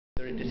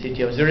In the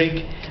city of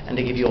Zurich, and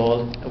I give you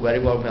all a very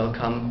warm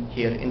welcome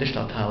here in the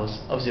Stadthaus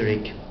of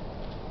Zurich.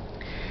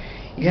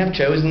 You have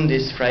chosen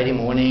this Friday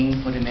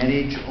morning for the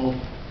marriage of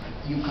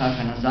Yuka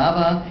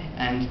Kanazawa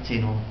and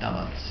Zeno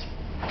Davatz.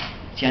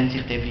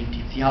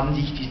 Sie haben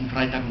sich diesen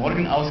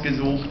Freitagmorgen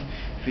ausgesucht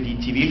für die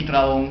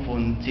Ziviltrauung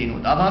von Zeno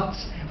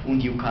Davatz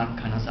und Yuka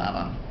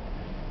Kanazawa.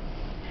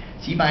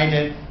 Sie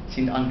beide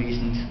sind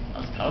anwesend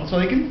als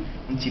Trauzeugen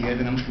und sie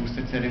werden am Schluss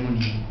der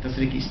Zeremonie das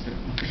Register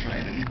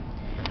unterschreiben.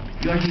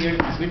 You are here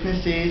as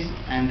witnesses,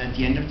 and at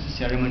the end of the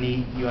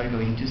ceremony you are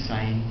going to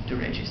sign the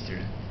register.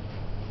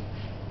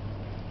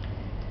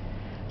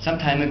 Some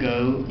time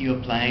ago you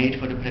applied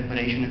for the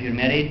preparation of your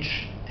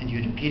marriage, and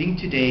you are appearing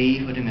today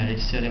for the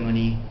marriage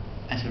ceremony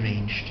as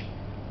arranged.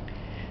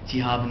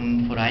 Sie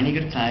haben vor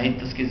einiger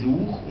Zeit das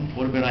Gesuch um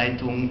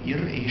Vorbereitung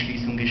Ihrer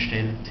Eheschließung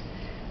gestellt,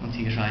 und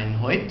Sie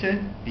erscheinen heute,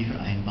 wie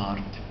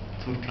vereinbart,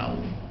 zur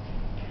Trauung.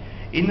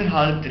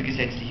 Innerhalb der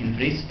gesetzlichen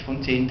Frist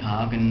von 10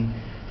 Tagen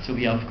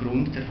sowie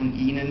aufgrund der von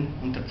Ihnen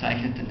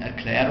unterzeichneten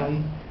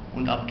Erklärung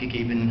und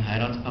abgegebenen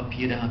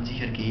Heiratspapiere hat sich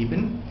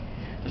ergeben,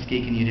 dass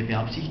gegen Ihre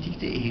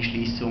beabsichtigte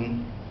Eheschließung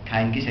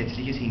kein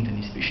gesetzliches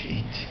Hindernis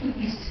besteht.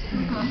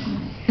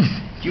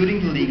 During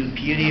the legal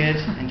period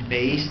and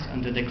based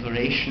on the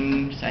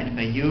declaration signed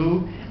by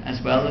you,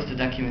 as well as the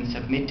documents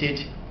submitted,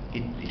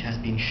 it has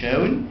been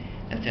shown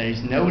that there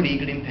is no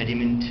legal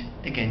impediment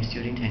against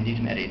your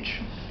intended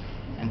marriage,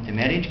 and the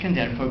marriage can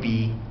therefore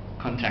be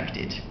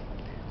contracted.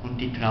 Und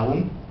die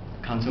Trauung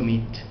kann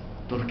somit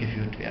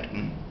durchgeführt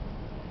werden.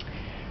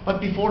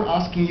 But before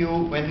asking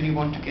you whether you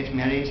want to get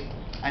married,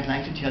 I'd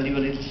like to tell you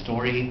a little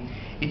story.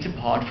 It's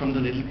apart from the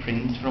little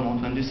prince from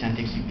Antoine de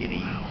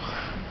Saint-Exupéry.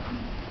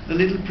 The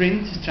little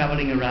prince is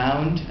traveling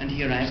around and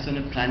he arrives on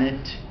a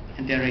planet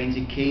and there reigns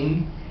a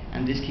king,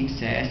 and this king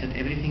says that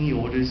everything he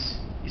orders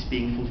is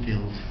being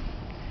fulfilled.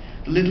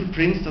 The little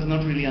prince does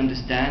not really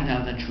understand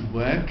how that should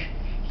work.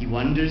 He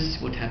wonders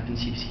what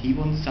happens if he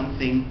wants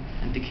something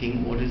and the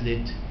king orders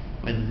it,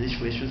 whether this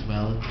wish as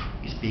well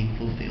is being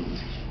fulfilled.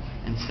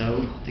 And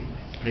so the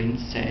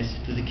prince says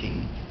to the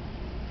king,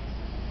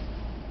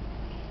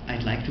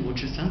 "I'd like to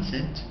watch a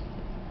sunset.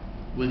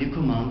 Will you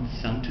command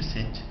the sun to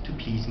set to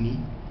please me?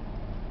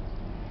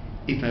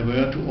 If I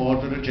were to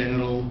order a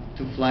general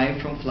to fly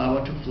from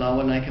flower to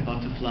flower like a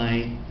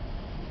butterfly,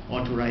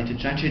 or to write a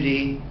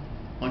tragedy,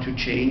 or to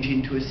change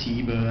into a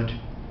seabird,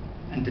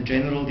 and the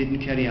general didn't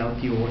carry out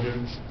the order,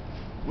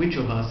 which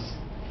of us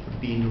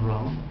would be in the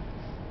wrong?"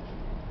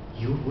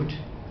 "You would,"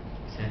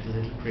 said the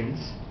little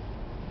prince.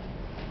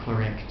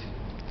 "Correct.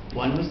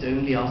 One must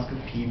only ask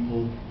of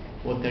people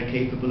what they're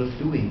capable of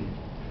doing,"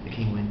 the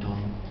king went on.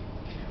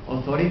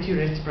 "Authority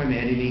rests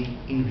primarily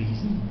in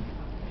reason.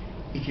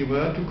 If you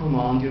were to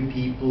command your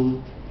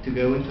people to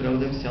go and throw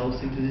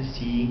themselves into the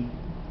sea,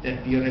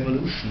 there'd be a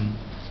revolution.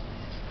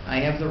 I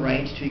have the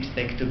right to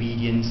expect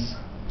obedience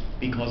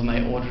because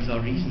my orders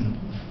are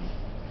reasonable."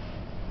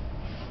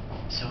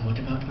 "So what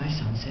about my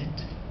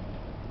sunset?"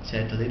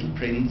 said the little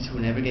prince, who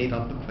never gave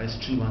up a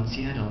question once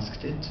he had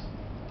asked it.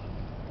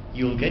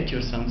 "You'll get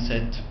your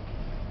sunset.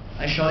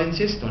 I shall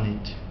insist on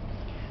it.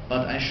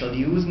 But I shall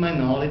use my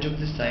knowledge of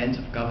the science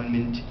of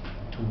government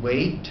to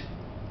wait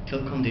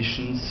till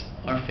conditions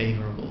are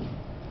favorable."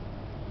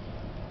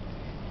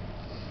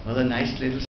 Well, a nice little